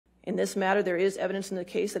In this matter, there is evidence in the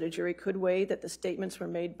case that a jury could weigh that the statements were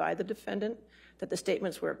made by the defendant, that the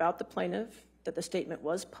statements were about the plaintiff, that the statement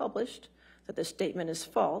was published, that the statement is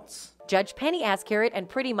false. Judge Penney Azcarate and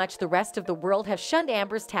pretty much the rest of the world have shunned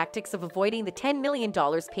Amber's tactics of avoiding the $10 million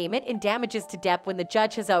payment in damages to Depp when the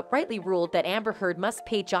judge has outrightly ruled that Amber Heard must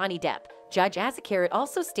pay Johnny Depp. Judge Azcarate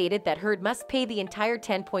also stated that Heard must pay the entire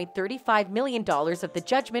 $10.35 million of the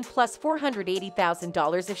judgment plus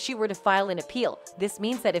 $480,000 if she were to file an appeal. This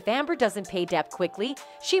means that if Amber doesn't pay Depp quickly,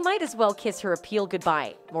 she might as well kiss her appeal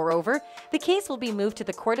goodbye. Moreover, the case will be moved to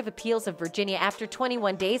the Court of Appeals of Virginia after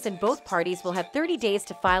 21 days, and both parties will have 30 days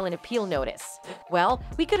to file an appeal notice. Well,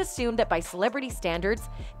 we could assume that by celebrity standards,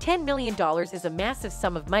 $10 million is a massive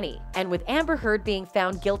sum of money, and with Amber Heard being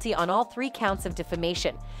found guilty on all 3 counts of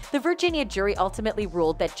defamation, the Virginia jury ultimately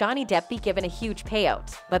ruled that Johnny Depp be given a huge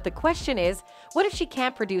payout. But the question is, what if she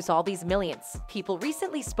can't produce all these millions? People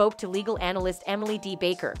recently spoke to legal analyst Emily D.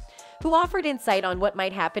 Baker, who offered insight on what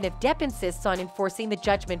might happen if Depp insists on enforcing the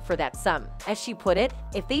judgment for that sum. As she put it,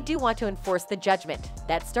 if they do want to enforce the judgment,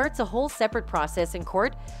 that starts a whole separate process in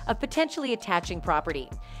court of potentially attaching property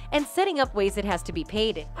and setting up ways it has to be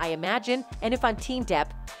paid, I imagine. And if I'm Team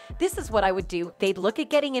Depp, this is what I would do. They'd look at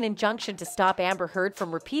getting an injunction to stop Amber Heard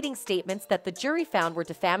from repeating statements that the jury found were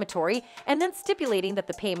defamatory, and then stipulating that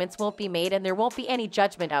the payments won't be made and there won't be any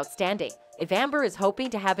judgment outstanding. If Amber is hoping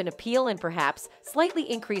to have an appeal and perhaps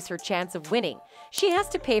slightly increase her chance of winning, she has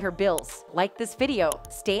to pay her bills. Like this video,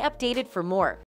 stay updated for more.